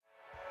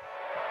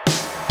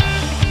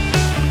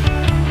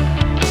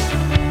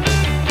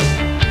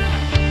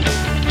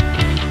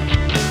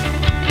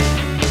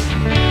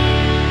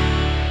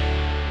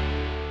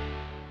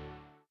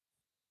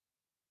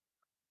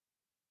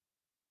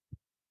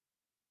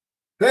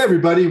Hey,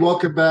 everybody.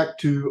 Welcome back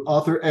to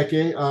Author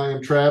Eke. I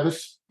am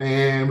Travis,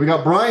 and we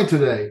got Brian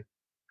today.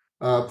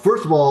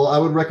 First of all, I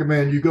would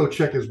recommend you go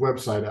check his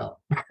website out.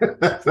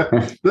 That's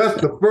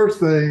the first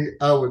thing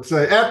I would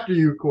say after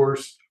you, of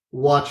course,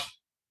 watch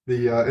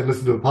and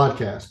listen to the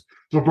podcast.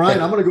 So,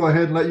 Brian, I'm going to go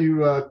ahead and let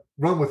you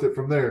run with it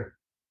from there.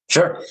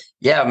 Sure.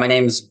 Yeah, my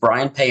name's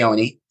Brian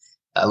Paone.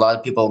 A lot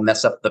of people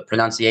mess up the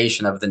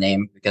pronunciation of the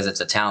name because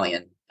it's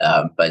Italian,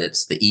 but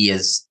it's the E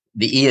is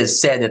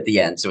said at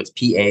the end, so it's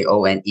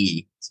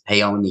Paone. It's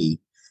Paone.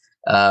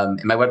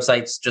 And my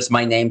website's just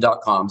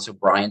myname.com, so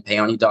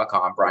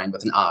brianpaone.com, Brian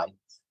with an I.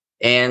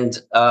 And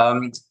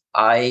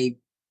I,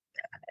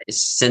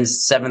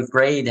 since seventh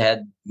grade,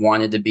 had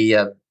wanted to be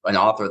an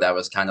author. That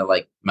was kind of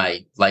like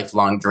my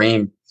lifelong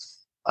dream.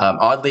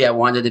 Oddly, I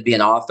wanted to be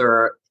an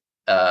author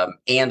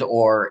and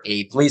or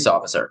a police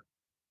officer.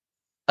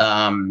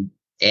 And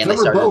Some I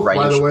started both,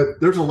 writing. By the way,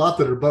 there's a lot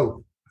that are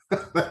both.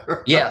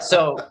 Yeah.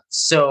 So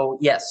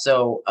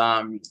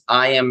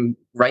I am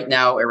right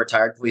now a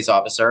retired police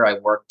officer. I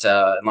worked in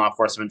law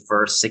enforcement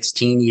for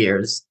 16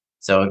 years.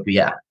 So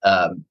yeah,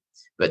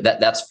 but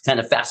that's kind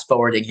of fast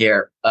forwarding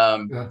here.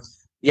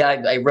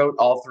 I wrote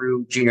all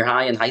through junior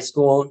high and high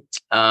school.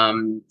 I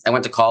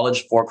went to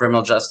college for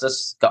criminal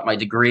justice, got my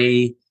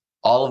degree.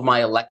 All of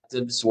my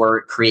electives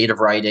were creative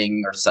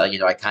writing, or so,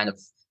 I kind of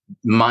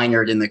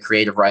minored in the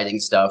creative writing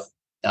stuff.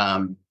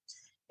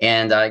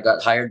 And I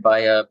got hired by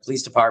a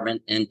police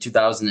department in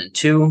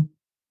 2002,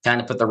 kind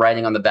of put the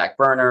writing on the back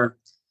burner,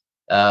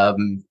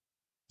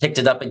 picked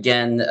it up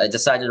again. I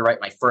decided to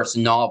write my first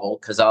novel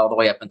because all the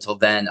way up until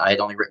then, I had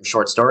only written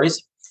short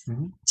stories.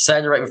 Mm-hmm.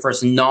 Decided to write my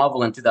first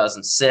novel in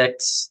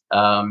 2006,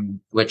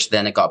 which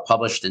then it got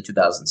published in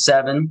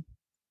 2007.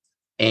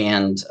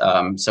 And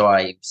so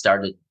I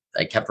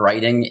kept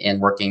writing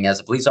and working as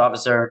a police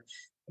officer.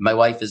 My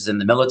wife is in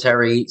the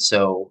military,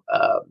 so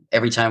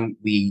every time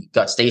we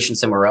got stationed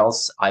somewhere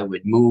else, I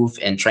would move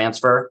and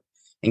transfer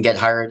and get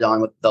hired on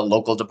with the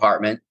local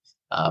department.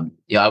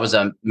 I was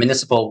a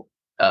municipal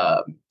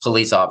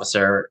police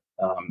officer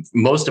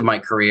most of my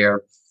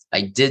career.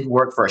 I did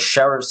work for a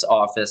sheriff's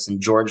office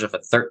in Georgia for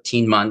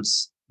 13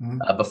 months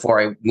before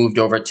I moved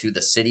over to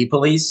the city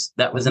police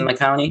that was in the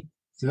county.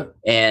 Yep.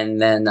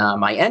 And then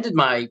I ended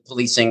my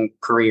policing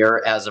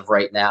career as of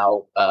right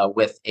now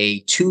with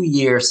a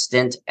 2-year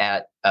stint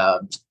at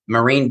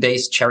Marine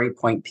Base Cherry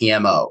Point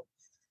PMO.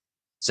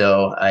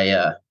 So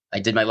I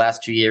did my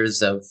last 2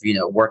 years of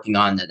working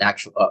on an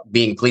actual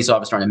being a police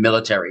officer on a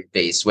military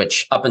base,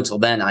 which up until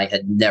then I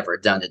had never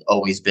done. It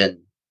always been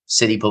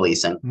city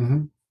policing.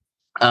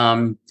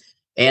 Mm-hmm.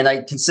 And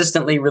I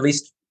consistently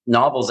released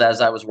novels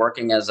as I was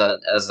working as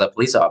a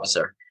police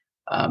officer.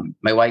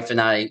 My wife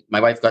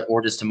got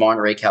orders to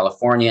Monterey,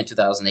 California in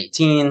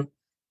 2018.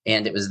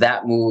 And it was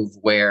that move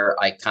where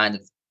I kind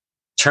of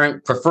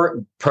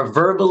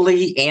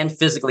proverbially and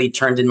physically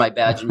turned in my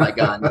badge and my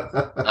gun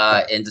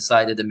and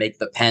decided to make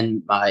the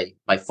pen my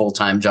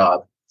full-time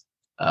job.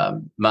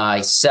 My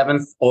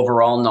 7th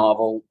overall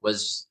novel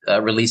was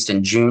released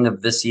in June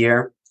of this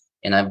year.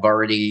 And I'm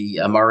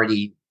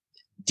already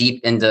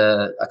deep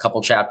into a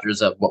couple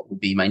chapters of what will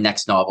be my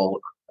next novel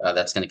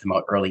that's going to come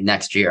out early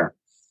next year.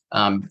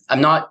 I'm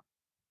not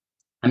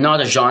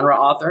a genre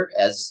author,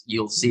 as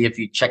you'll see if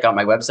you check out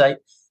my website.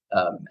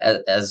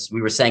 As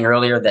we were saying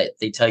earlier, that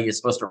they tell you you're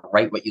supposed to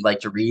write what you like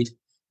to read.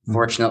 Mm-hmm.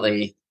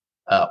 Fortunately,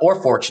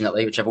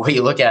 whichever way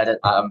you look at it,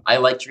 I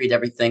like to read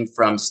everything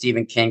from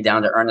Stephen King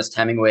down to Ernest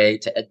Hemingway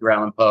to Edgar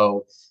Allan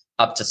Poe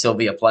up to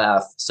Sylvia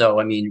Plath. So,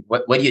 I mean,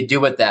 what do you do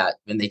with that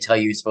when they tell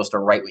you you're supposed to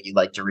write what you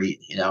like to read,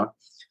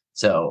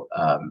 So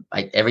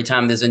every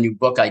time there's a new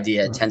book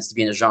idea, it tends to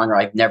be in a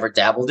genre I've never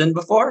dabbled in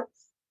before.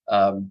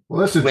 Well,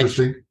 that's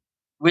interesting.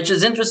 Which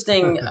is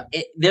interesting.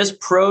 There's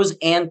pros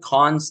and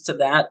cons to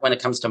that when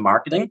it comes to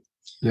marketing.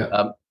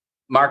 Yeah.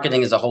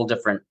 Marketing is a whole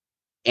different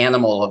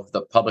animal of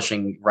the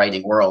publishing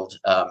writing world.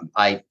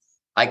 I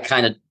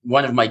kind of,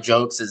 one of my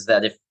jokes is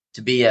that if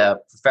to be a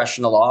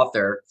professional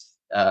author,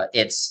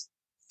 it's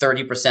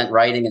 30%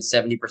 writing and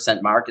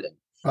 70% marketing.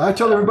 I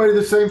tell everybody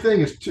the same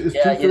thing. It's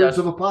 2/3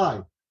 of a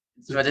pie.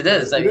 That's what it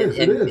is.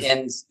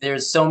 And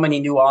there's so many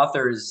new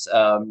authors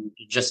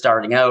just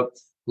starting out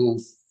who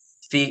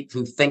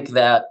think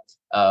that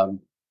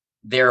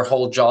their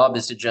whole job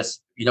is to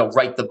just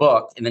write the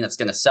book and then it's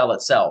going to sell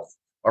itself,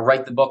 or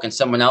write the book and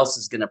someone else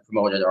is going to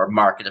promote it or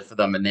market it for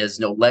them, and there's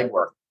no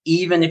legwork.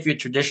 Even if you're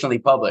traditionally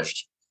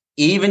published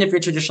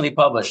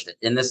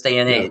in this day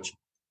and age,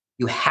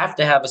 you have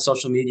to have a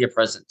social media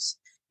presence.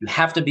 You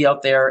have to be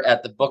out there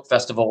at the book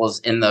festivals,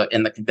 in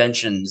the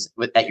conventions,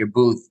 at your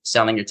booth,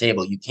 selling your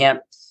table. You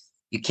can't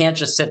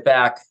just sit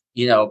back,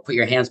 put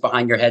your hands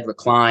behind your head,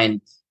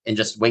 recline, and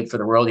just wait for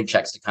the royalty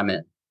checks to come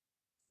in.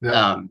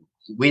 Yeah.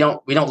 We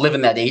don't live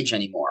in that age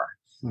anymore.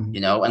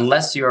 Mm-hmm.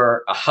 Unless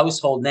you're a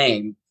household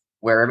name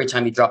where every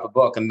time you drop a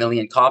book, 1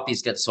 million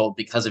copies get sold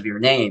because of your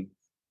name.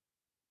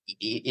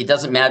 It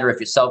doesn't matter if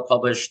you're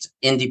self-published,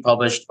 indie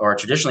published, or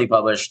traditionally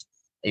published.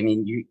 I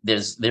mean,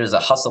 there's a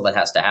hustle that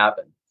has to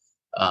happen.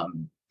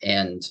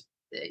 And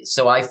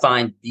so I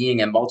find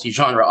being a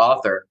multi-genre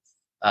author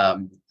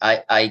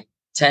I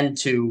tend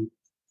to,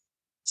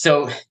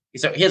 so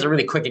here's a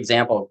really quick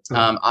example.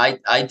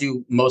 I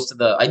do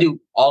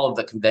all of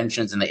the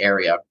conventions in the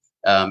area,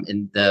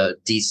 in the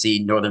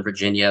DC, Northern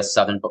Virginia,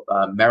 Southern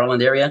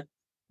Maryland area.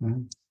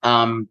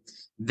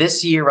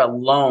 This year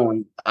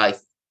alone, I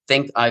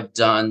think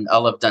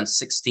I'll have done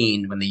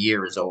 16 when the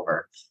year is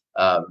over.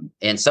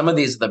 And some of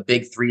these are the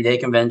big 3-day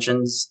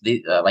conventions,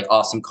 like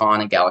Awesome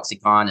Con and Galaxy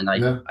Con, and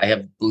I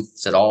have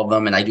booths at all of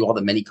them, and I do all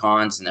the mini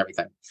cons and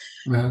everything.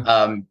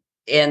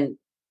 And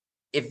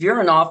if you're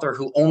an author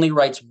who only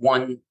writes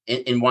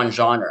in one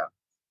genre,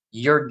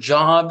 your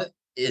job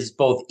is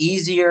both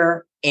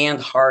easier and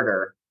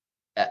harder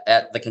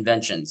at the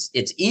conventions.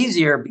 It's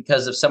easier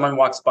because if someone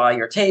walks by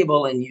your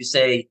table and you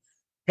say,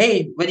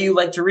 "Hey, what do you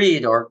like to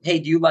read?" or "Hey,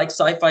 do you like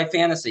sci-fi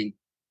fantasy?"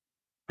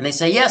 and they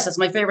say, "Yes, that's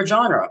my favorite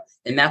genre,"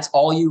 and that's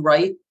all you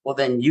write, well,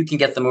 then you can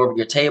get them over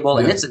your table,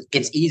 and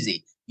it's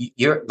easy.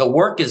 The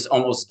work is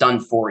almost done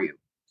for you,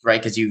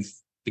 right?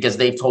 Because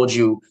they've told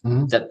you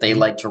that they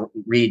like to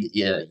read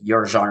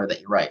your genre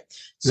that you write.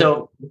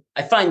 So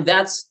I find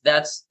that's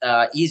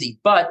easy.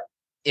 But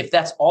if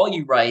that's all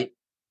you write,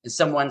 and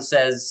someone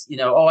says,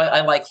 "Oh,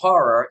 I like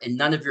horror," and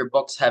none of your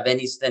books have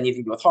anything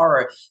to do with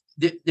horror,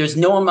 there's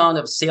no amount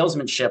of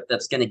salesmanship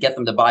that's going to get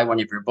them to buy one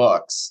of your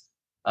books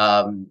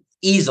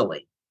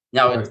easily.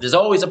 Now, there's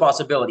always a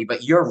possibility,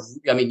 but you're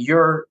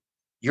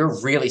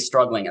really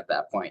struggling at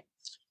that point.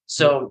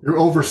 So you're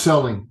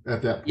overselling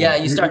at that point. Yeah,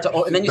 you start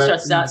and then you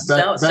start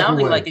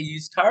sounding like a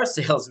used car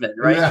salesman,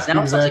 right? Yeah,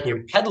 now it sounds like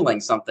you're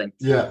peddling something.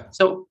 Yeah.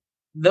 So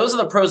those are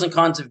the pros and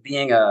cons of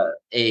being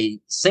a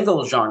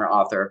single genre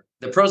author.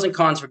 The pros and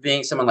cons for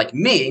being someone like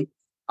me,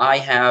 I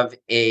have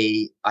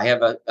a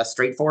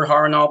straightforward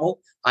horror novel.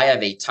 I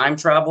have a time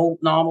travel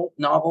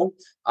novel.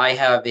 I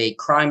have a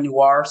crime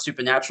noir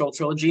supernatural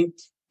trilogy.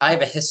 I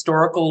have a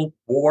historical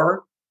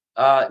war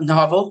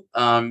novel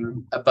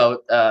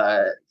about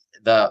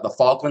the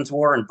Falklands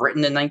War in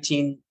Britain in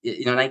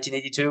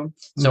 1982.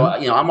 So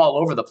I'm all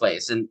over the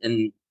place. And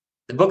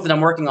the book that I'm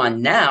working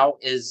on now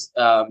is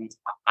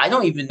I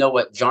don't even know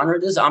what genre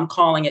it is. I'm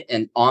calling it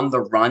an on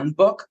the run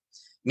book,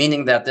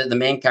 meaning that the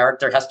main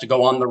character has to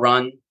go on the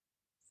run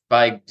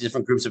by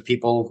different groups of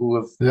people who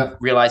have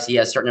realized he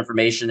has certain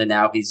information, and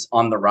now he's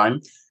on the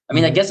run. I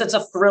mean, I guess it's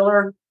a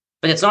thriller,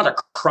 but it's not a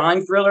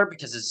crime thriller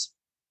because it's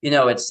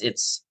not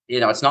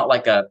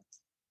like a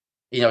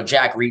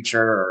Jack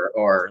Reacher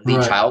or Lee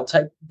Child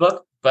type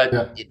book, but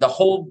the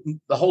whole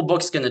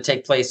book's going to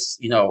take place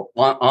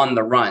on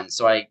the run.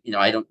 So I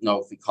don't know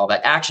if we call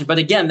that action, but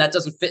again, that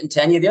doesn't fit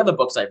into any of the other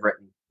books I've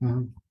written.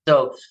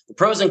 So the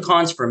pros and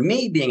cons for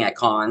me being at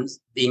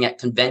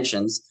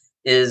conventions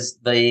is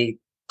the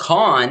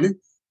con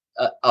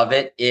of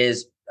it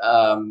is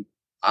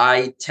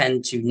I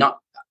tend to not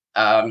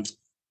I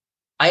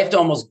have to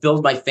almost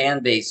build my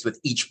fan base with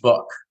each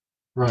book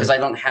because I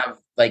don't have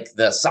like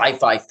the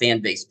sci-fi fan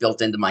base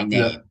built into my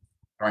name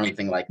or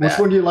anything like that. Which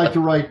one do you like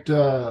to write?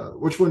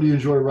 Which one do you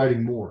enjoy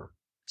writing more?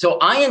 So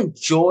I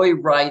enjoy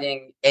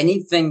writing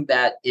anything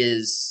that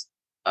is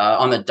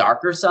on the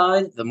darker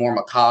side, the more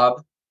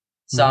macabre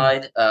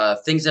side,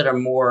 things that are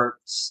more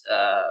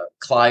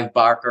Clive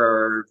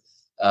Barker,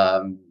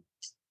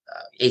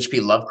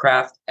 H.P.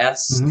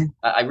 Lovecraft-esque.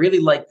 I really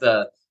like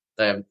the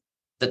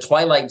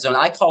Twilight Zone.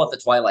 I call it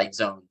the Twilight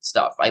Zone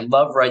stuff. I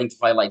love writing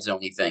Twilight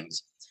Zone-y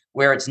things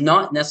where it's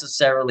not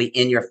necessarily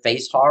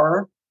in-your-face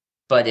horror,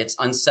 but it's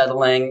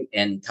unsettling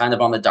and kind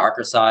of on the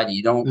darker side.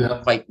 You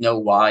don't quite know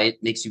why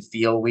it makes you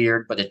feel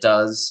weird, but it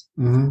does.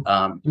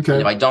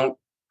 I don't.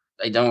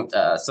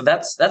 So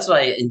that's what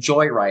I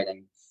enjoy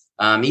writing.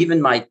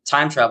 Even my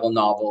time travel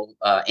novel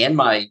and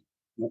my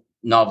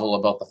novel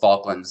about the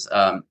Falklands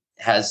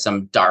has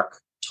some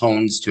dark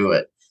tones to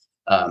it.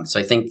 So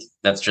I think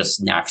that's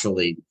just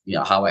naturally,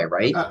 how I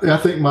write. I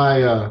think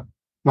my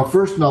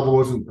first novel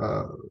wasn't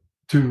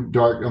too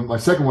dark. My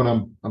second one,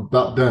 I'm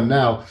about done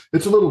now.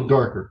 It's a little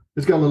darker.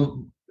 It's got a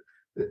little,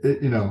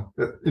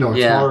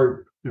 it's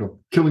hard,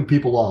 killing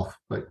people off,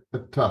 like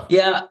that's tough.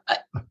 Yeah,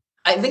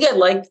 I think I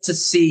like to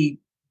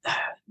see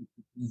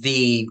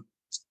I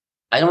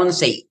don't want to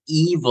say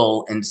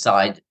evil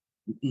inside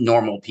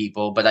normal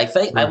people, but I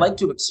think I like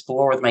to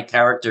explore with my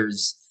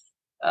characters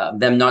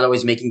them not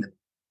always making the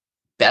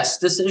best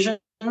decisions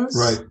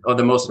or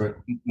the most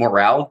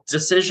morale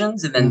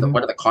decisions, and then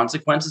what are the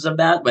consequences of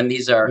that when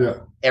these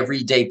are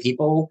everyday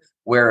people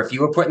where if you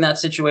were put in that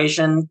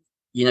situation,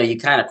 you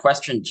kind of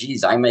question,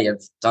 geez, I may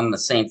have done the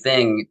same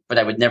thing, but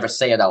I would never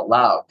say it out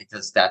loud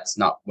because that's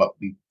not what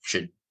we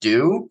should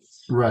do.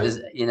 Right.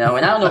 And I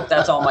don't know if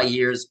that's all my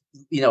years,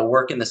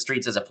 working the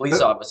streets as a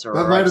police officer,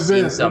 or I've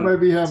seen some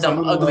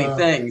ugly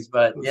things,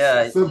 but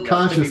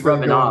subconscious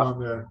rubbing off.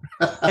 On there.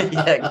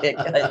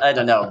 I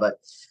don't know, but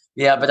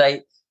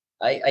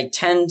I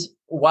tend,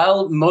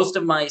 while most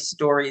of my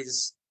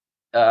stories,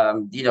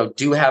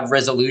 do have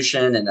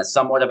resolution and a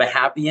somewhat of a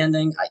happy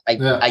ending,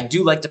 I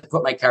do like to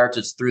put my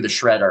characters through the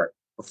shredder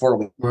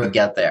before we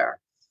get there.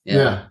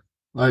 Yeah,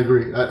 I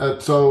agree.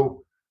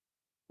 So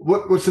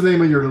what's the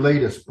name of your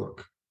latest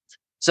book?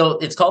 So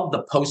it's called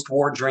The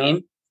Post-War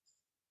Dream.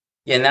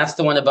 Yeah, and that's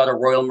the one about a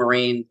Royal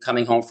Marine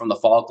coming home from the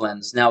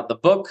Falklands. Now, the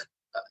book,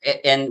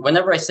 and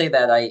whenever I say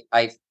that,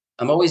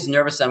 I'm always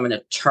nervous I'm going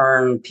to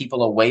turn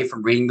people away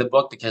from reading the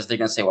book because they're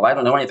going to say, "Well, I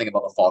don't know anything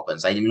about the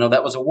Falklands. I didn't even know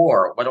that was a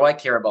war. What do I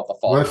care about the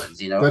Well,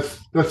 Falklands?" You know?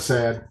 that's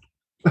sad.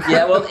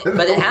 Yeah, well,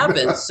 but it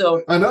happens.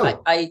 So I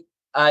know.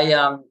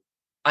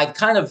 I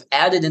kind of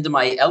added into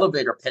my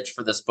elevator pitch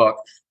for this book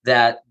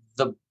that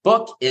the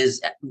book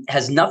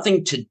has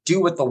nothing to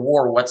do with the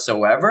war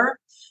whatsoever.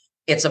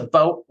 It's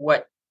about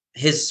what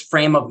his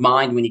frame of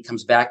mind when he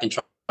comes back and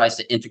tries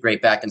to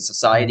integrate back in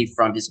society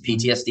from his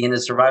PTSD and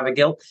his survivor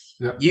guilt.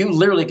 Yeah. You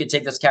literally could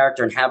take this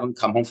character and have him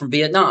come home from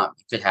Vietnam.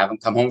 You could have him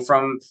come home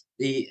from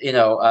the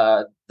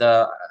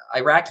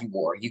Iraqi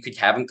war. You could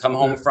have him come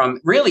home from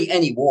really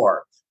any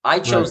war. I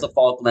chose the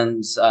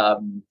Falklands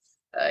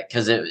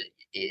because it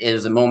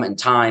is a moment in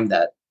time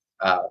that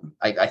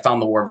I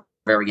found the war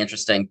very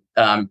interesting.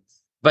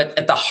 But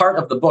at the heart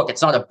of the book,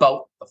 it's not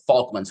about the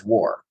Falklands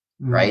War,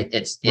 right?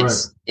 It's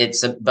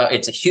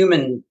a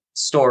human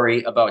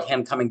story about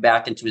him coming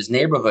back into his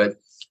neighborhood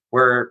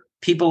where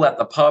people at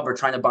the pub are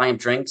trying to buy him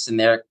drinks and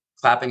they're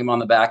clapping him on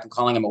the back and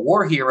calling him a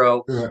war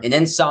hero. And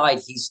inside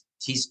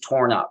he's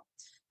torn up.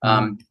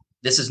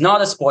 This is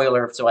not a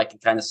spoiler, so I can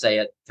kind of say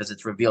it because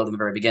it's revealed in the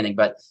very beginning,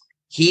 but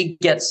he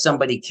gets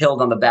somebody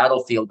killed on the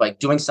battlefield by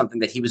doing something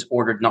that he was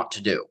ordered not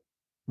to do.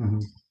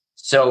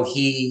 So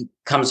he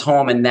comes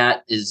home and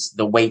that is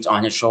the weight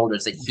on his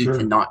shoulders that he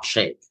cannot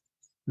shake.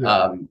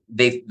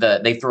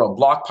 They throw a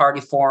block party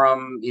for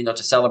him,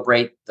 to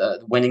celebrate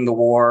winning the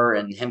war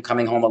and him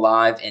coming home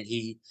alive. And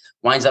he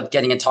winds up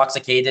getting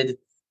intoxicated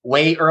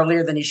way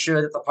earlier than he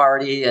should at the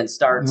party and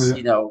starts,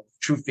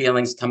 true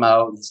feelings come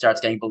out and he starts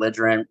getting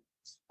belligerent.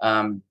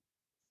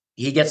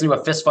 He gets into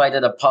a fist fight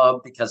at a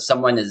pub because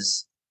someone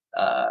is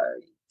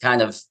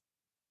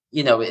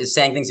is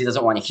saying things he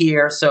doesn't want to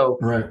hear. So,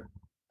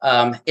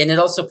 and it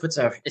also puts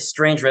a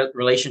strange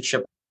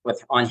relationship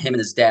on him and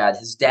his dad.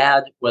 His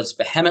dad was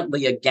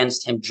vehemently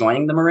against him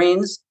joining the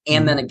Marines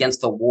and then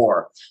against the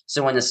war.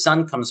 So when his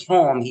son comes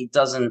home, he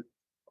doesn't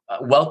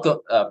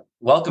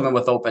welcome him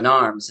with open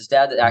arms. His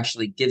dad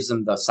actually gives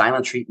him the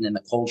silent treatment and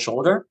the cold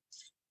shoulder,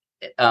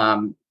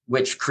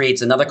 which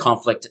creates another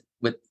conflict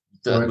with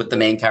the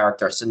main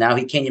character. So now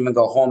he can't even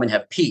go home and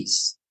have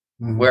peace,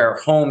 where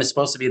home is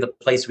supposed to be the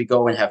place we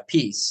go and have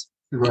peace.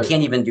 He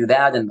can't even do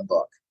that in the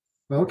book.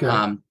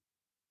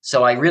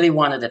 So I really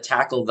wanted to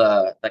tackle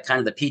the kind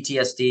of the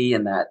PTSD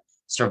and that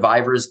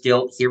survivor's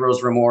guilt,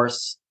 hero's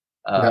remorse.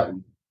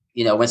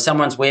 When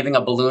someone's waving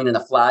a balloon and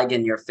a flag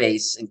in your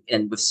face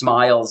and with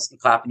smiles and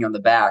clapping you on the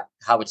back,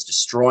 how it's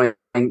destroying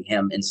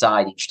him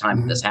inside each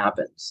time this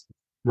happens.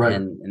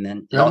 And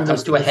then it all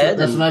comes to a head.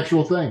 That's an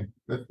actual thing.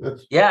 And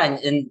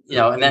then if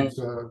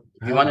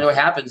you want to know what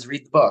happens,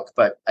 read the book.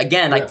 But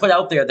again, I put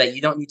out there that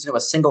you don't need to know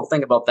a single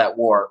thing about that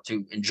war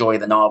to enjoy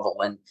the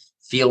novel and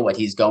feel what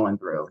he's going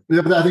through.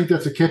 Yeah, but I think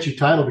that's a catchy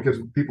title because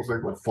people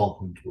think, what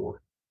Falkland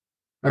War?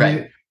 I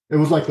mean, it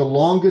was like the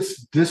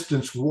longest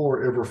distance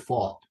war ever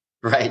fought.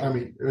 I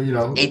mean,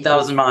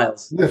 8,000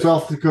 miles. It's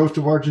off the coast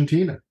of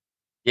Argentina.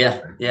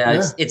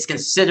 It's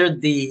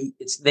considered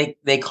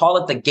they call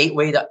it the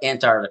gateway to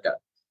Antarctica.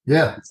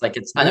 It's like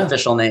its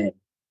unofficial name.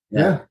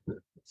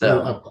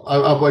 So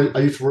I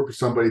used to work with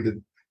somebody that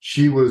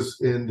she was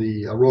in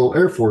the Royal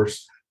Air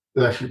Force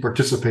that actually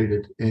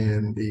participated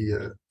in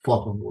the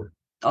Falkland War.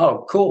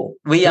 Oh, cool.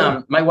 We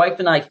my wife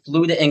and I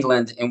flew to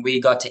England and we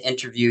got to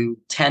interview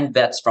 10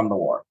 vets from the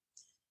war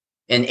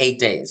in 8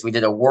 days. We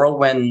did a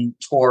whirlwind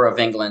tour of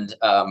England.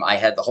 I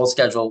had the whole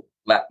schedule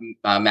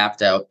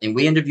mapped out, and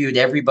we interviewed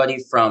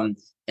everybody from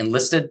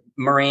enlisted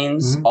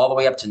Marines all the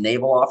way up to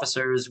naval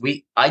officers.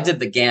 I did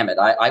the gamut.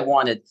 I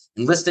wanted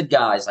enlisted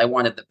guys. I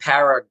wanted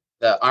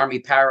the Army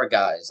para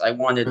guys. I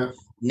wanted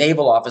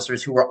naval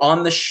officers who were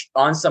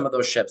on some of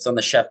those ships on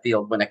the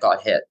Sheffield when it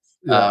got hit.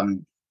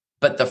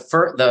 But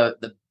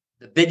the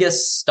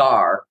biggest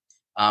star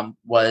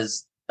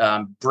was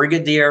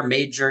Brigadier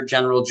Major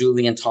General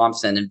Julian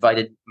Thompson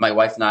invited my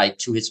wife and I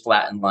to his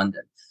flat in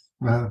London.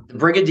 The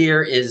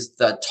Brigadier is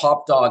the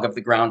top dog of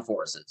the ground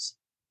forces.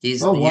 You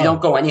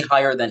don't go any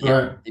higher than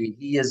him. I mean,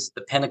 he is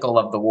the pinnacle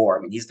of the war.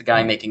 I mean, he's the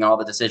guy making all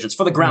the decisions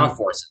for the ground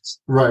forces.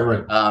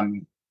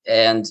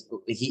 And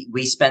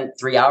we spent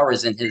 3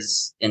 hours in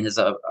his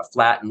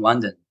flat in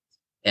London,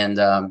 and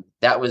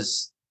that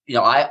was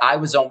I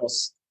was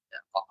almost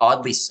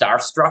oddly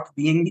starstruck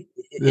being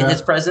in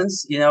his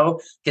presence,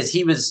 because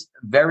he was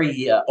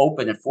very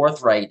open and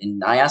forthright.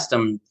 And I asked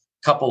him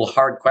a couple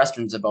hard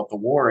questions about the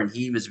war, and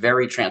he was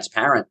very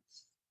transparent.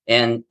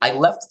 And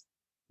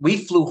we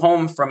flew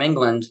home from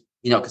England,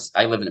 because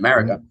I live in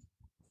America,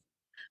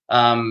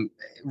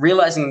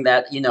 realizing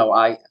that,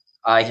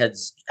 I had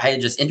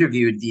just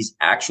interviewed these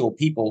actual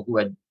people who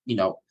had,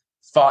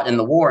 fought in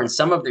the war, and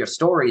some of their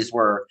stories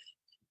were,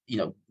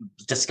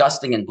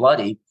 disgusting and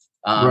bloody.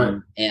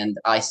 And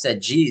I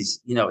said, geez,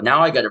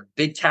 now I got a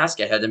big task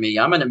ahead of me.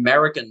 I'm an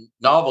American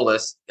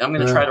novelist. I'm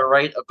going to try to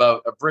write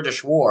about a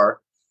British war.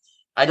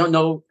 I don't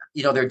know,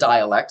 their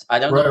dialect. I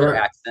don't know their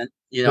accent.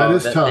 That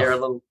is tough. They're a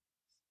little,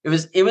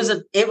 it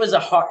was a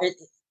hard,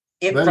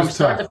 from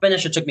start to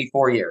finish, it took me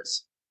 4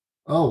 years.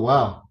 Oh,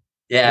 wow.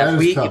 Yeah.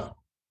 That is tough.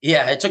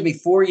 Yeah. It took me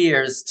 4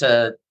 years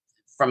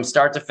from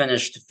start to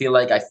finish, to feel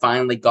like I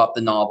finally got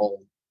the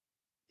novel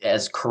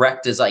as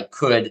correct as I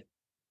could,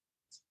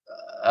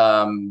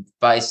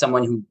 by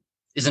someone who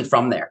isn't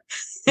from there.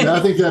 Yeah, I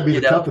think that'd be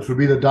the toughest, would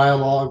be the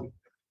dialogue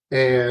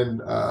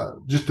and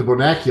just the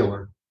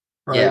vernacular,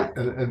 right? Yeah.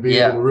 And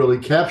being able to really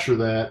capture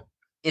that,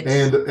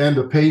 and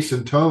the pace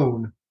and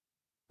tone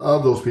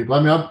of those people. I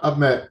mean, I've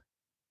met,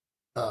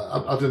 I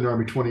was in the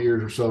Army 20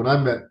 years or so, and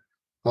I've met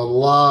a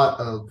lot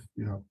of,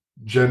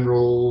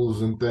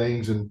 generals and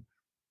things, and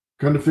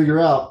come to figure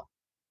out,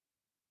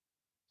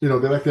 they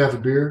like to have a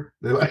beer.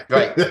 They like,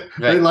 right. they're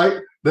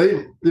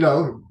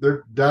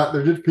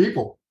just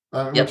people,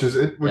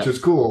 which is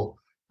cool.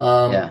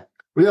 But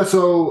yeah.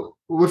 So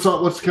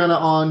what's kind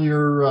of on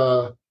your,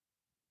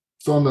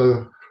 on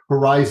the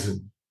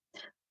horizon?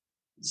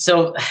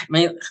 So, I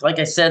mean, like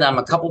I said, I'm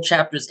a couple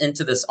chapters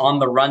into this on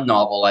the run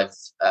novel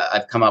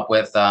I've come up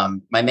with.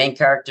 My main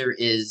character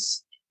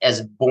is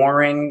as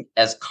boring,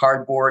 as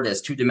cardboard,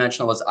 as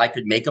two-dimensional as I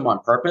could make him on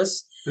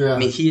purpose. Yeah. I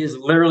mean, he is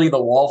literally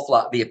the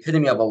wallflower, the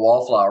epitome of a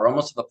wallflower,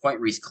 almost to the point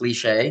where he's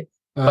cliche.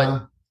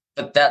 But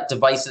that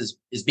device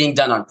is being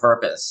done on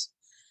purpose,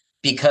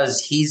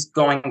 because he's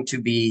going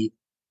to be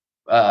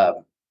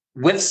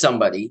with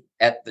somebody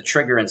at the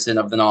trigger instant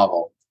of the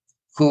novel,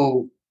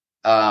 who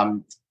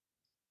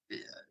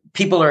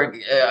people are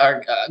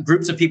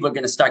groups of people are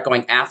going to start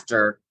going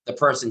after the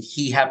person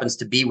he happens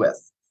to be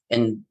with,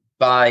 and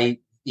by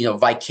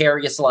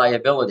vicarious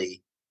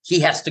liability,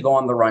 he has to go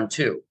on the run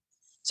too.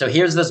 So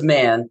here's this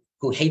man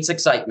who hates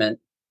excitement,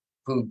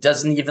 who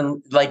doesn't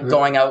even like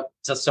going out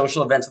to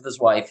social events with his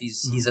wife.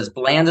 He's as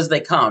bland as they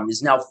come.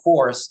 He's now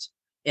forced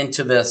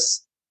into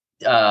this.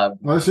 Well,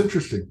 that's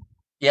interesting.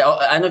 Yeah,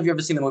 I don't know if you've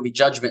ever seen the movie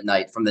Judgment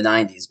Night from the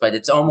 90s, but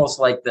it's almost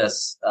like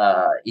this.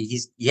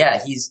 He's going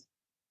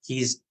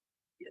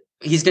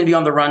to be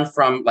on the run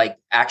from like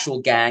actual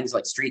gangs,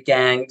 like street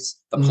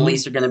gangs. The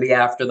police are going to be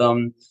after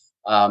them.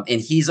 And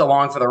he's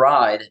along for the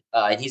ride,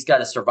 and he's got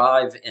to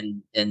survive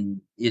and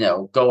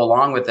go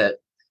along with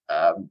it.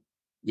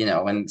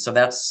 And so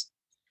that's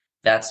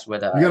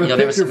what you got to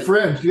pick your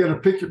friends. You got to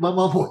pick my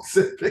mom always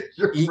said, pick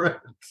your friends.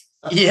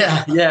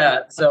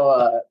 Yeah.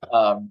 So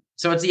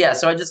it's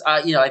So I just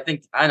I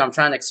think I'm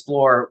trying to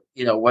explore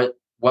what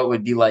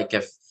would be like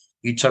if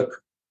you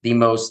took the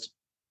most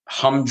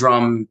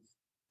humdrum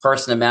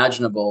person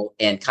imaginable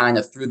and kind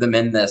of threw them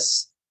in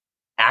this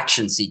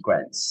action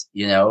sequence.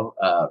 And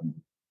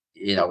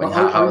how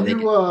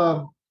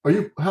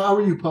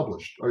are you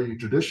published? Are you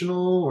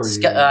traditional, or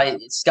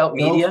Scout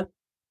Media?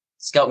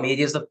 Scout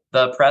Media is the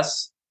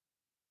press.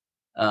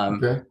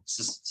 Okay. It's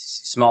a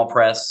small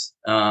press.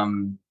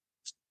 And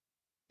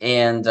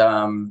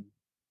the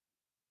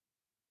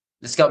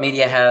Scout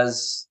Media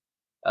has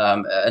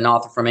an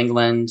author from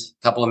England,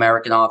 a couple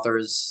American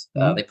authors.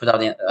 They put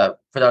out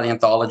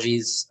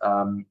anthologies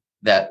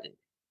that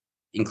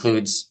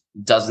includes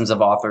dozens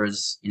of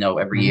authors,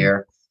 every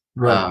year.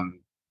 Right.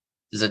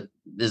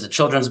 There's a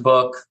children's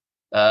book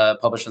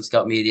published on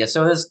Scout Media,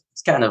 so it's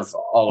kind of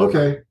all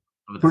over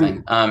the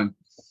thing.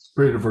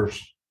 Pretty diverse.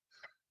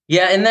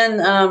 Yeah, and then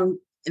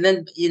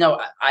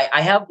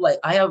I have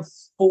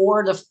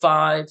 4 to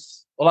 5.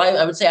 Well,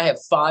 I would say I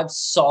have 5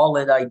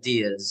 solid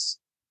ideas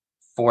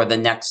for the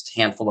next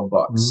handful of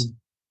books.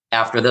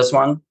 After this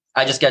one,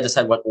 I just got to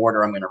decide what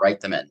order I'm going to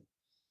write them in.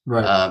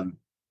 Right.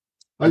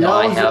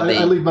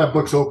 I leave my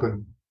books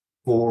open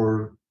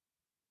for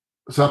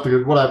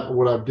something. What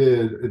I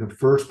did in the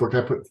first book,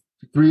 I put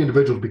 3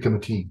 individuals become a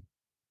team,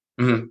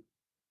 and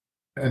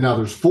now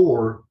there's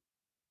 4.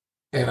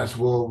 And I said,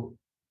 well,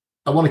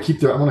 I want to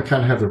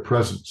kind of have their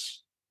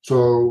presence.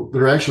 So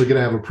they're actually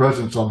going to have a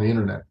presence on the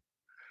internet.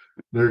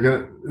 They're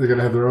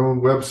gonna have their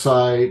own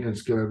website, and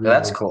it's gonna be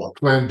cool,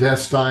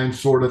 clandestine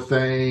sort of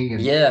thing.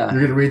 And you're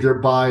gonna read their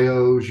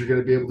bios. You're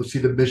gonna be able to see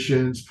the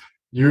missions.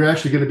 You're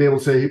actually gonna be able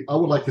to say, I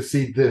would like to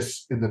see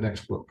this in the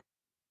next book.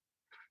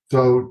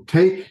 So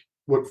take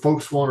what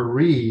folks want to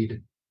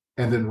read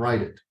and then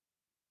write it.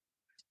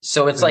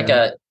 So it's like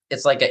an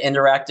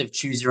interactive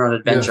choose your own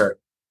adventure.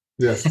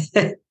 Yes.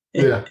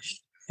 Yeah.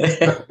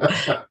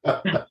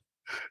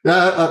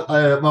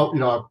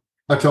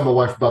 I tell my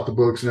wife about the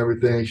books and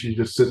everything. She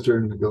just sits there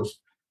and goes,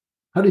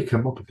 how do you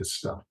come up with this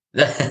stuff?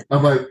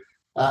 I'm like,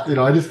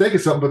 I just think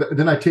of something, but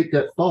then I take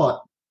that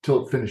thought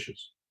till it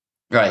finishes.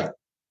 Right.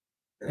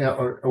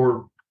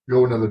 Or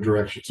go another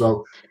direction.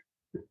 So,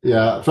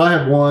 yeah. So I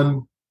have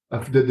one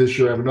I did this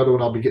year. I have another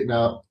one I'll be getting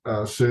out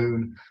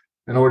soon.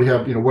 And I already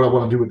have, what I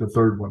want to do with the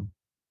third one.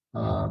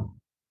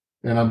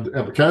 And I'm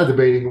kind of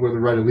debating whether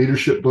to write a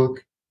leadership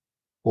book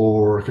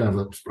or kind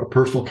of a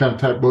personal kind of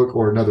type book,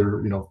 or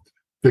another,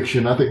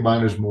 fiction. I think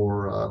mine is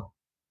more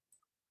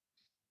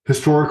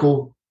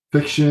historical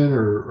fiction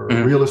or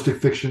realistic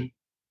fiction.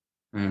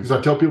 Because I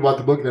tell people about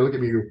the book and they look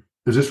at me and go,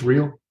 is this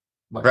real?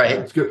 Like, right.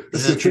 That's good.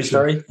 This is a true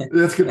story.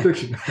 That's good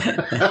fiction.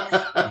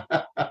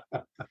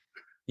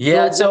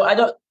 Yeah. So I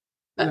don't,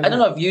 I don't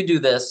know if you do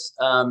this,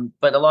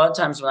 but a lot of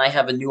times when I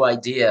have a new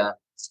idea,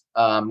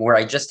 where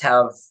I just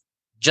have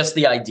just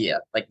the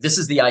idea, like this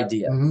is the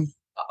idea, Mm-hmm.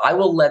 I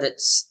will let it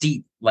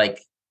steep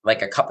like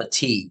a cup of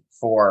tea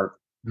for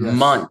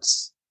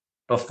months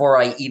before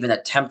I even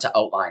attempt to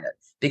outline it.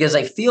 Because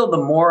I feel the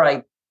more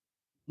I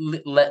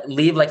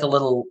leave like a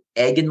little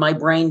egg in my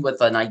brain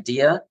with an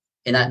idea,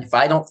 and if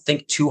I don't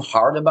think too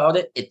hard about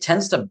it, it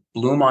tends to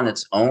bloom on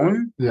its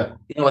own. Yeah.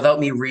 Without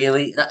me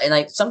really. And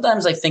I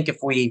sometimes I think if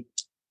we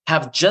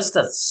have just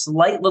a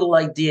slight little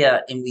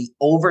idea and we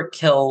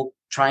overkill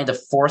trying to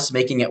force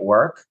making it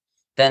work,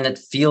 then it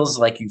feels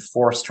like you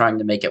force trying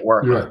to make it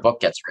work when the book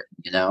gets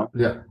written,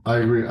 Yeah, I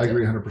agree. I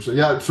agree 100%.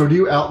 Yeah. So do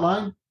you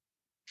outline?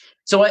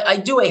 So I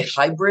do a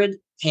hybrid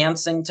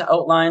pantsing to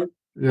outline.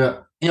 Yeah.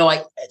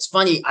 It's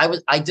funny.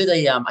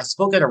 I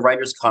spoke at a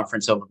writers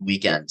conference over the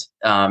weekend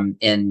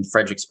in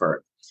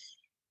Fredericksburg.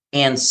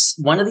 And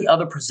one of the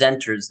other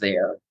presenters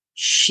there,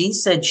 she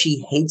said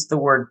she hates the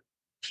word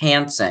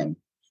pantsing.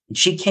 And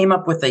she came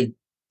up with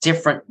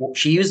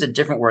she used a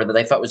different word that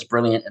I thought was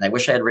brilliant, and I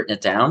wish I had written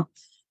it down.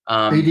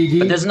 ADD?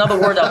 But there's another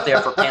word out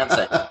there for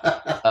pantsing.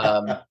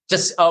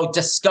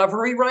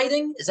 Discovery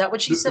writing? Is that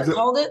what she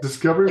called it?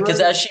 Discovery writing? Because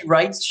as she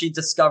writes, she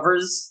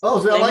discovers.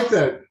 Oh, see, I like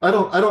that. I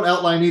don't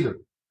outline either.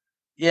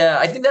 Yeah,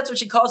 I think that's what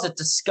she calls it,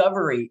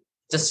 discovery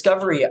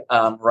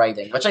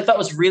writing, which I thought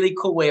was a really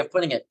cool way of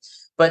putting it.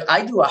 But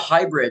I do a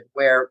hybrid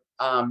where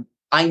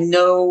I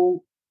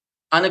know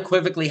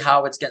unequivocally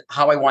how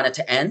I want it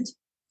to end.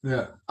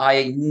 Yeah,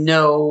 I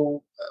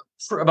know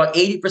for about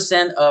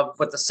 80% of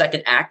how the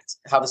second act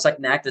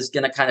is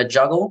going to kind of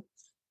juggle.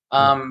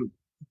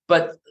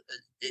 But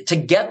to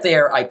get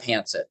there, I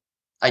pants it.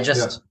 I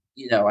just,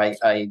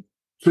 I.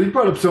 So you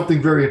brought up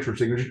something very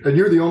interesting, and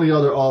you're the only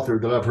other author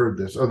that I've heard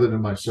this other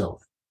than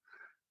myself.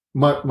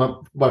 My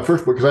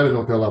first book, because I didn't know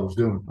what the hell I was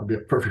doing. I'll be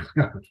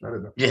perfectly honest. I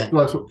didn't know. Yeah.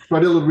 So I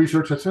did a little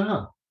research. I said,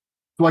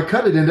 So I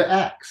cut it into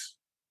acts.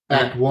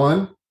 Act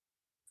 1,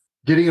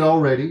 getting it all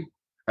ready.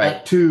 Right.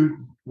 Act 2,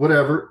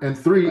 whatever, and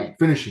 3,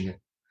 finishing it.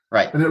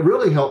 Right. And it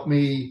really helped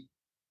me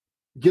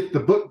get the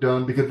book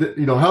done because,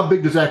 how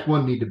big does Act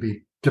 1 need to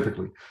be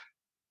typically?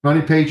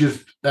 90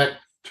 pages, Act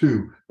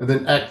 2, and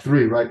then Act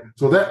 3, right?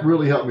 So that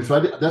really helped me. So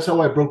that's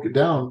how I broke it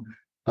down,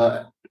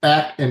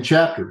 act and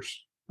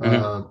chapters.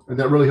 And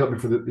that really helped me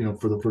for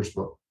the first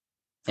book.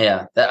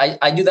 Yeah,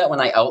 I do that when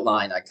I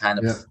outline. I kind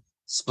of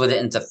split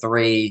it into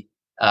 3,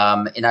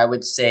 and I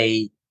would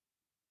say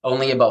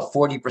only about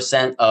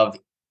 40% of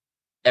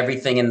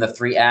everything in the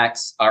 3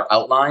 acts are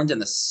outlined,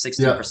 and the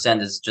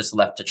 60% is just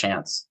left to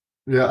chance.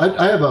 Yeah,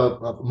 I have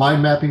a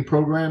mind mapping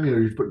program.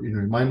 You put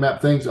mind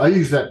map things. I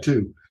use that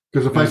too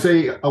because if I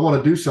say I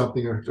want to do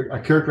something or a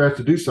character has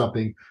to do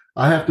something,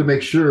 I have to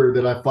make sure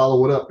that I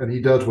follow it up and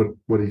he does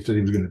what he said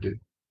he was going to do.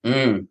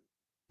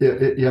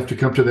 You have to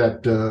come to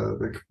that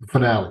the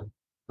finale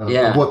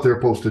of what they're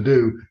supposed to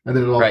do, and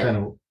then it all kind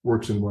of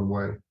works in one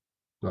way.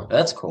 So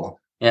that's cool.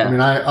 Yeah, I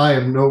mean, I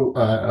am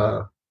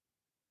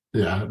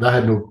I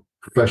had no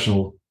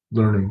professional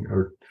learning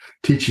or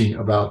teaching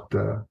about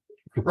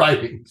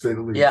writing, to say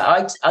the least.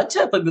 Yeah, I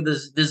typically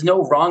there's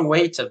no wrong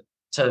way to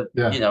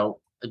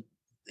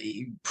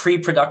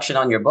pre-production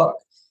on your book.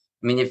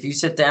 I mean, if you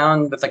sit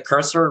down with a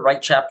cursor,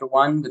 write chapter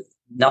 1 with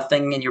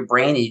nothing in your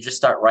brain, and you just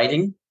start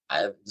writing.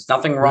 There's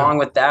nothing wrong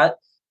with that,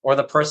 or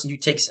the person who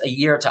takes a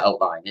year to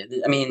outline.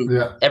 I mean,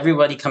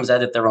 everybody comes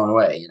at it their own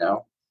way,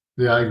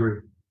 Yeah, I agree.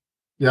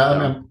 Yeah, I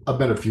mean, I've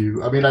been a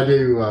few. I mean, I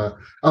do.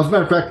 As a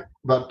matter of fact,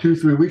 about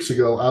 2-3 weeks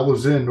ago, I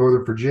was in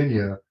Northern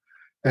Virginia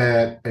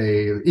at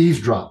a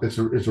Eavesdrop. It's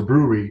a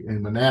brewery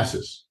in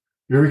Manassas.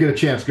 If you ever get a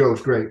chance, go.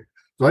 It's great.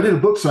 So I did a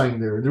book signing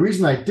there. And the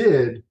reason I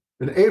did,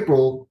 in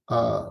April,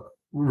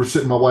 we were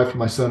sitting, my wife and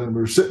my son, and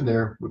we were sitting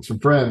there with some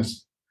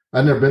friends.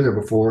 I'd never been there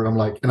before.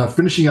 And I'm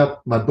finishing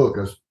up my book.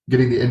 I was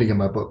getting the ending of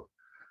my book.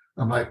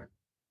 I'm like,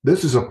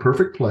 this is a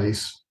perfect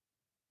place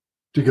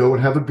to go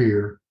and have a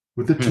beer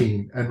with the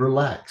team and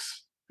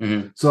relax.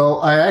 So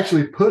I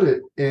actually put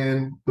it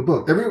in the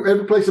book.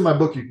 Every place in my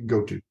book you can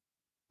go to,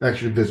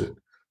 actually visit.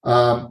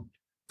 So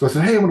I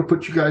said, hey, I'm going to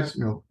put you guys,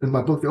 in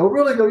my book. Oh,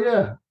 really? Go,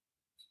 yeah.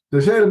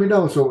 They say, let me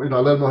know. So, I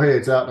let them know, hey,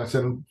 it's out. And I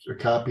sent them a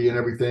copy and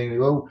everything. They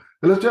go,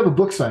 hey, let's have a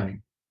book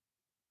signing.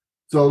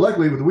 So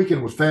luckily, the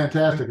weekend was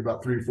fantastic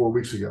about 3 or 4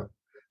 weeks ago.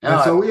 And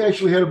so we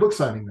actually had a book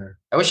signing there.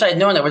 I wish I had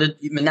known that.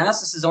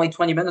 Manassas is only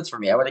 20 minutes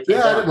from me. I would have came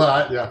down.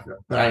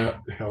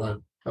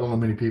 I don't know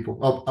many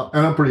people.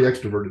 And I'm pretty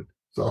extroverted.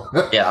 So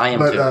yeah, I am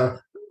too.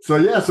 So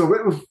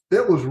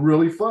it was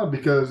really fun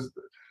because,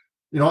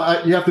 you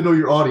have to know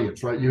your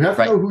audience, right? You have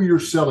to know who you're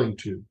selling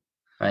to.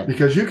 Right.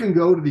 Because you can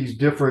go to these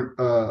different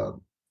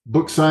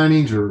book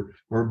signings or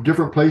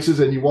different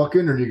places and you walk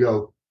in there and you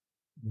go,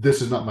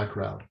 this is not my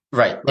crowd.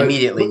 Right.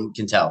 Immediately you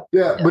can tell.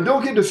 Yeah, but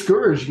don't get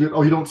discouraged. You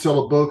don't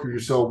sell a book or you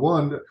sell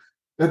one.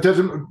 That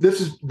doesn't.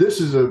 This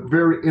is a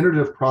very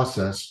iterative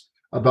process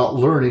about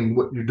learning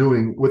what you're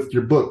doing with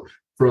your book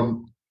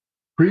from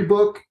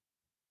pre-book,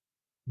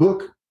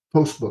 book,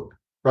 post-book.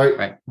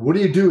 Right. What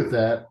do you do with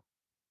that?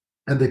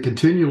 And they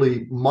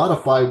continually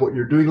modify what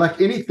you're doing. Like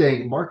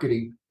anything,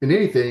 marketing, in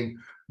anything,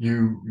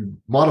 you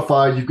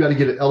modify. You've got to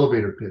get an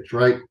elevator pitch,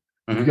 right?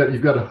 Mm-hmm.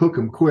 You've got to hook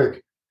them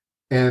quick.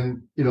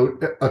 And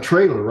a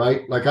trailer,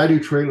 right? Like I do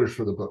trailers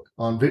for the book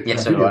on video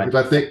because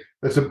I think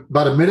it's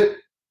about a minute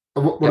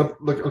of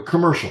like a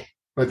commercial,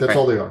 right? That's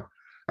all they are.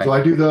 Right. So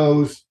I do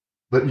those,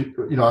 but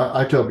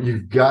I tell them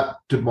you've got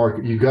to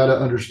market. You've got to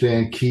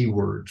understand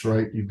keywords,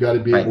 right? You've got to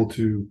be able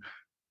to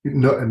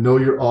know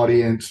your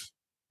audience,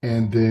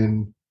 and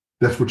then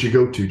that's what you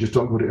go to. Just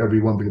don't go to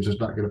everyone because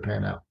it's not going to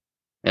pan out.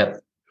 Yep.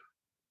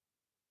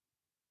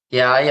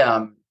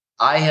 Yeah,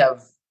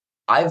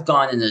 I've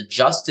gone and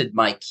adjusted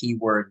my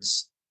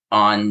keywords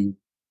on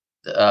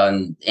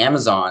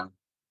Amazon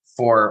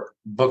for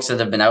books that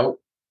have been out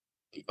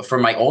for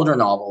my older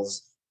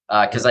novels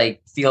because I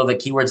feel the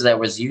keywords that I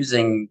was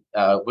using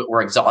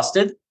were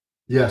exhausted.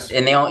 Yes.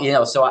 And they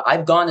all, so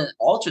I've gone and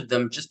altered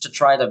them just to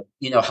try to,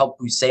 help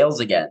boost sales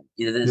again.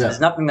 There's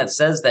nothing that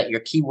says that your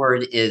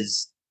keyword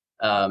is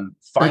finite.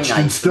 Etched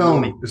in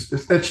stone.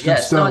 It's etched in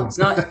stone. It's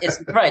not.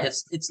 It's right.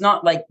 It's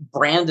not like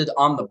branded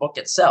on the book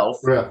itself.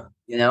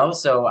 Yeah.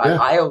 So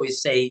I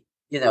always say,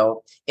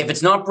 if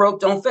it's not broke,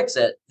 don't fix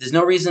it. There's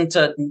no reason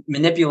to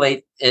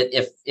manipulate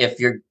it if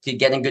you're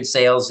getting good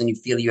sales and you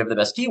feel you have the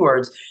best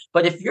keywords.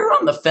 But if you're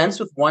on the fence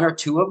with one or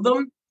two of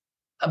them,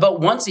 about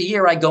once a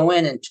year I go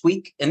in and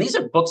tweak. And these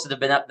are books that have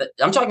been up.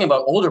 I'm talking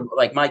about older,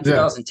 like my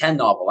 2010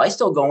 novel. I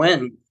still go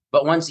in,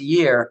 but once a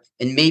year,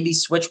 and maybe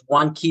switch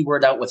one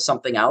keyword out with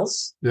something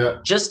else. Yeah.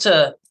 Just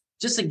to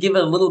give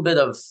it a little bit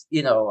of,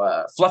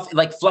 fluff,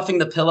 like fluffing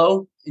the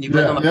pillow, and you've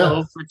been on the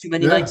pillow for too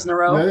many nights in a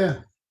row.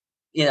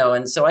 Yeah.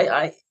 And so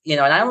I and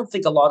I don't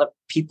think a lot of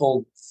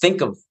people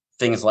think of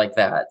things like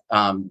that,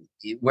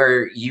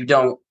 where you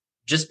don't,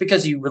 just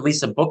because you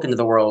release a book into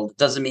the world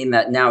doesn't mean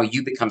that now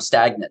you become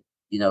stagnant.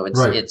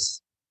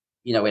 It's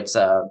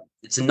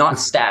not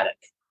static.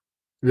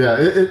 Yeah.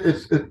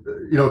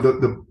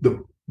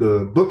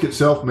 The book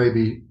itself may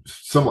be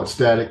somewhat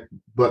static,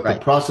 but the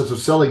process of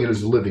selling it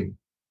is living.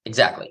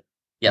 Exactly.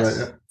 Yes.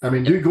 Right? I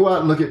mean, you go out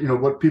and look at,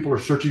 what people are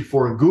searching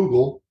for in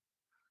Google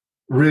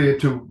related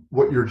to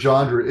what your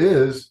genre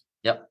is.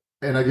 Yep.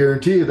 And I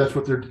guarantee you that's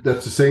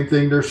the same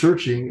thing they're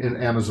searching in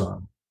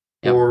Amazon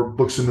or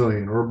Books A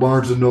Million or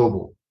Barnes and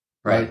Noble.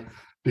 Right.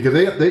 Because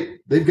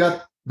they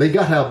got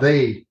how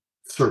they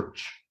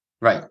search.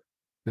 Right.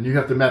 And you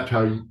have to match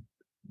how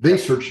they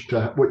search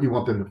to what you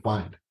want them to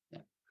find.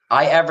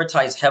 I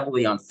advertise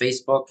heavily on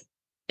Facebook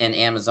and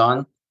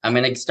Amazon. I'm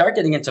going to start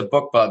getting into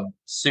BookBub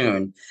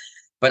soon,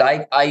 but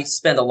I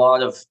spend a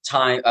lot of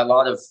time, a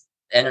lot of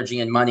energy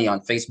and money on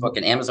Facebook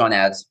and Amazon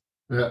ads.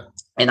 Yeah.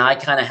 And I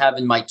kind of have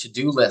in my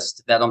to-do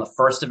list that on the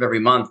first of every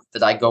month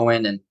that I go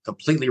in and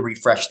completely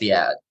refresh the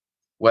ad,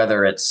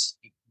 whether it's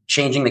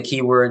changing the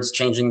keywords,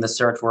 changing the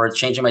search words,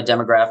 changing my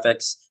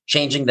demographics,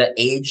 changing the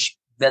age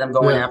that I'm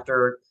going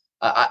after.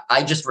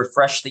 I just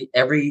refresh the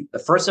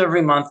first of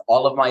every month.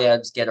 All of my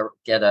ads get a,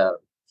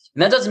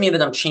 and that doesn't mean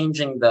that I'm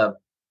changing the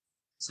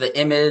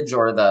image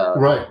or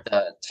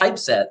the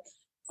typeset.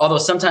 Although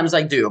sometimes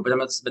I do, but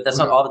that's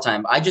not all the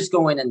time. I just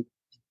go in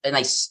and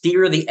I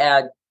steer the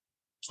ad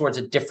towards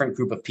a different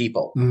group of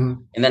people,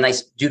 and then I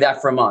do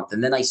that for a month,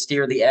 and then I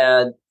steer the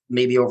ad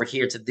maybe over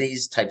here to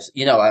these types.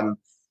 I'm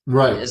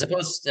as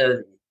opposed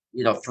to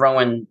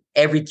throwing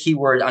every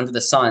keyword under the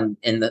sun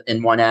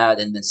in one ad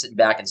and then sitting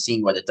back and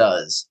seeing what it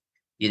does.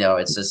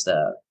 It's just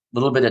a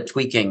little bit of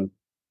tweaking.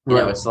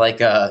 It's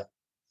like I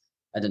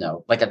don't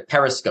know, like a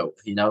periscope.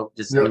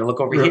 Just I'm going to look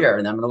over here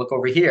and I'm going to look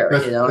over here.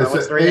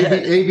 What's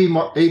A/B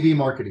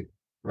marketing,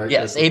 right?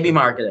 Yes, A/B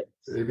marketing.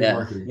 A/B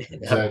marketing,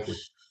 exactly.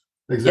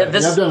 Exactly.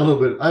 I've done a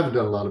little bit. I haven't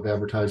done a lot of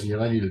advertising,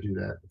 and I need to do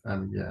that.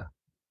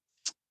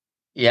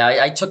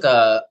 I took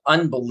a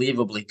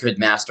unbelievably good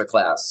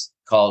masterclass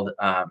called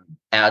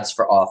Ads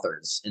for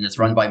Authors, and it's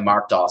run by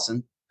Mark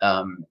Dawson.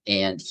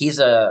 And he's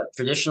a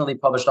traditionally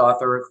published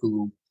author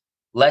who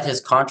let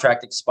his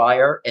contract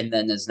expire and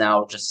then is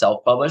now just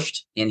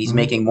self-published, and he's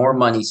making more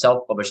money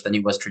self-published than he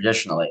was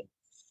traditionally.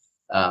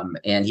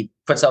 And he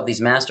puts out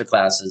these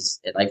masterclasses,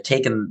 and I've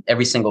taken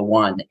every single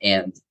one,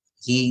 and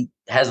he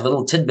has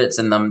little tidbits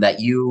in them that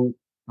you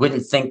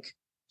wouldn't think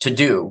to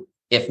do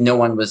if no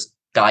one was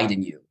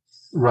guiding you.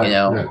 Right.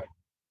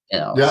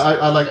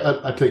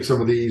 I take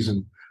some of these,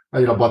 and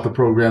I bought the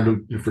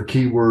program for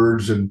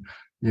keywords, and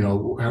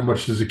how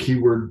much does a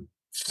keyword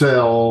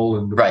sell,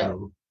 and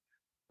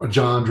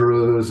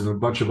genres and a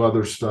bunch of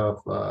other stuff.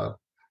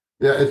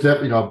 It's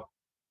that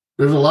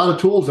there's a lot of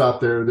tools out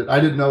there that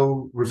I didn't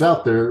know was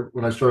out there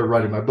when I started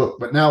writing my book,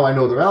 but now I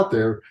know they're out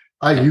there.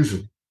 I use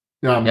them.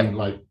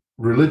 Like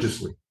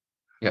religiously,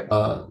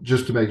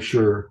 just to make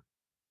sure.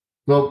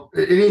 Well,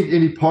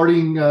 any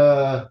parting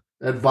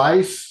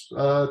advice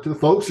to the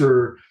folks,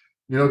 or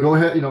go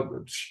ahead.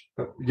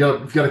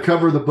 You've got to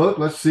cover the book.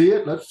 Let's see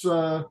it. Let's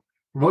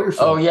promote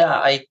yourself. Oh yeah,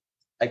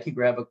 I can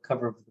grab a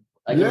cover of.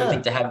 I don't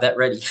think to have that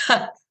ready.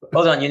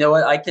 Hold on. You know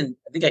what? I think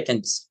I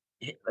can.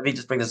 Let me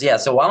just bring this. Yeah.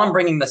 So while I'm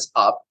bringing this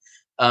up,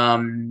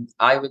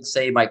 I would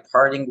say my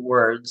parting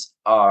words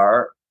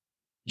are: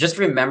 just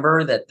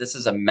remember that this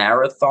is a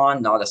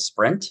marathon, not a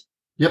sprint.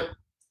 Yep.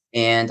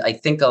 And I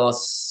think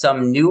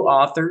some new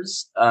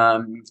authors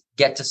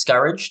get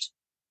discouraged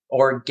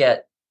or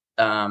get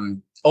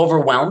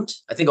overwhelmed.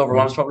 I think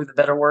overwhelmed is probably the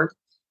better word.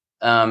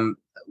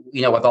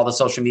 With all the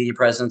social media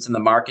presence and the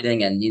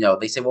marketing, and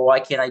they say, well, why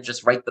can't I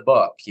just write the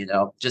book?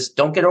 Just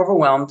don't get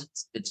overwhelmed.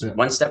 It's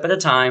one step at a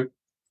time.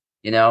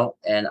 And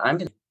I'm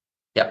gonna,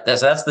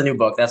 that's the new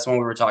book. That's the one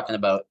we were talking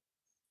about.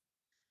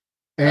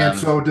 And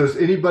so, does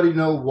anybody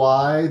know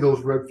why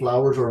those red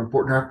flowers are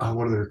important?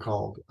 What are they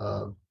called?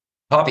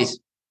 Poppies.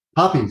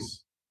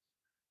 Poppies.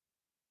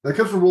 That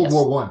comes from World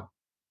War One.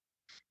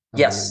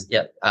 Yes.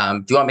 Yeah.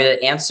 Do you want me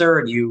to answer?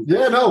 Or do you?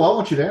 Yeah. No, I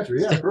want you to answer.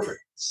 Yeah. Perfect.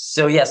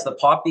 So yes, the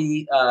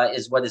poppy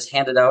is what is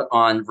handed out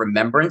on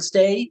Remembrance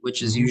Day,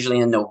 which is usually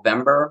in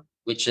November,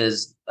 which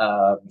is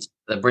the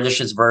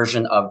British's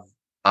version of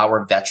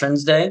our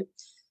Veterans Day,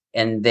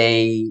 and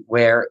they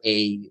wear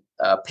a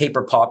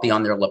paper poppy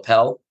on their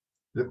lapel,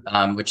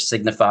 which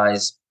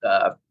signifies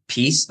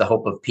peace, the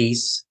hope of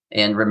peace,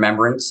 and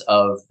remembrance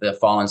of the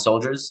fallen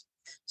soldiers.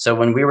 So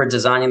when we were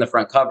designing the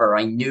front cover,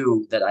 I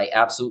knew that I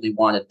absolutely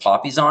wanted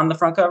poppies on the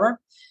front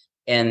cover,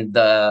 and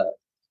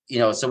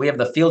so we have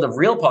the field of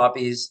real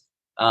poppies,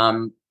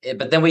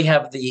 but then we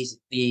have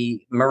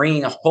the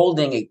Marine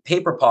holding a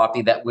paper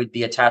poppy that would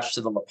be attached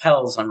to the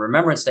lapels on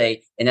Remembrance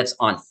Day, and it's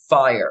on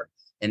fire.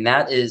 And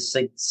that is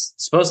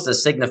supposed to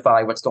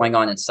signify what's going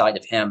on inside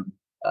of him,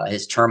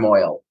 his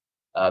turmoil.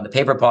 The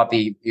paper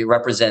poppy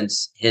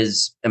represents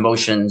his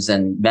emotions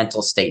and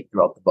mental state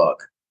throughout the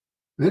book.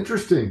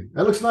 Interesting.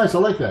 That looks nice. I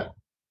like that.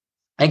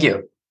 Thank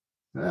you.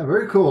 Yeah,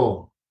 very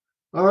cool.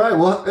 All right.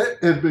 Well, it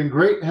has been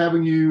great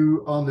having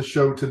you on the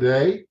show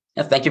today.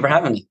 Yeah, thank you for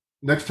having me.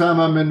 Next time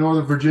I'm in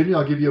Northern Virginia,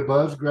 I'll give you a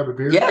buzz, grab a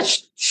beer. Yeah,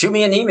 shoot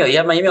me an email. You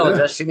have my email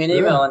address. Shoot me an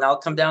email, and I'll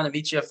come down and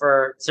meet you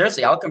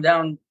seriously, I'll come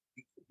down,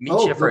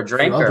 meet you for a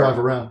drink. I'll drive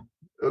around.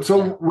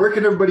 So where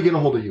can everybody get a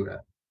hold of you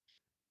at?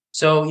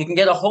 So you can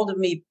get a hold of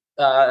me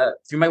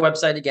through my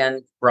website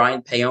again,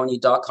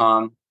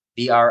 brianpaone.com,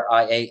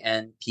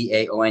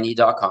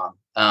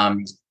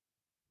 BrianPaone.com.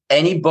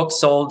 Any book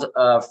sold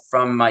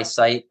from my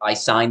site, I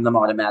sign them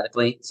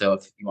automatically. So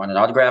if you want an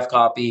autographed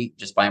copy,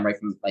 just buy them right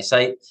from my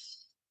site.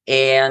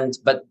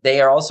 But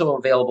they are also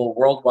available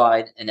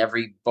worldwide in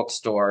every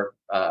bookstore,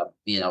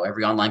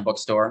 every online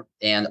bookstore.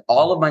 And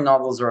all of my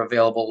novels are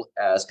available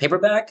as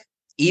paperback,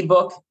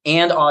 ebook,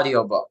 and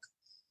audiobook.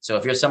 So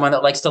if you're someone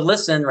that likes to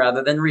listen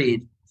rather than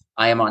read,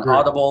 I am on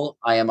Audible,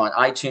 I am on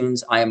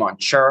iTunes, I am on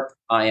Chirp,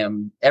 I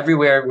am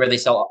everywhere where they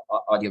sell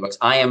audiobooks.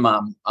 I'm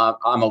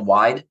a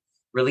wide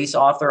release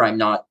author. I'm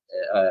not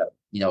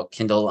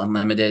Kindle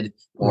Unlimited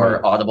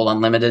or Audible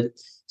Unlimited.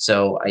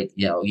 So if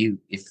you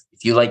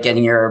like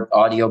getting your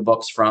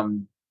audiobooks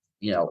from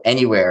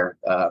anywhere,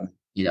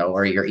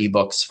 or your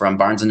ebooks from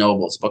Barnes and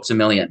Nobles, Books A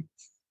Million,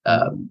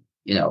 Kobo,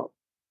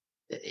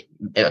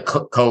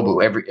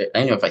 I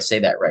don't know if I say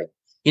that right.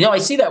 I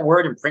see that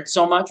word in print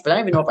so much, but I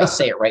don't even know if I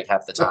say it right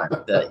half the time.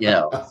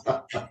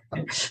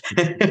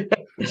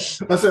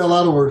 I say a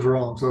lot of words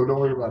wrong, so don't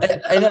worry about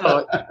it. I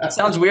know it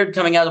sounds weird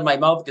coming out of my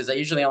mouth because I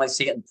usually only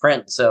see it in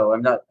print, so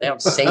I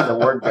don't say the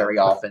word very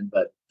often,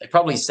 but I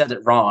probably said it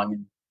wrong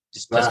and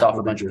just pissed off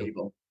a bunch of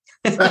people.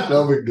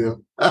 No big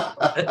deal.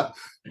 Well,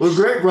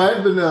 great, Brian.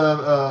 It's been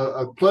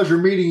a pleasure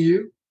meeting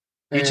you.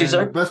 You too,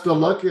 sir. Best of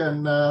luck,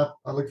 and I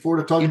look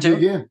forward to talking to you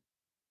again.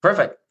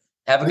 Perfect.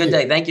 Have a good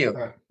day. Thank you.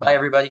 Right. Bye,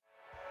 everybody.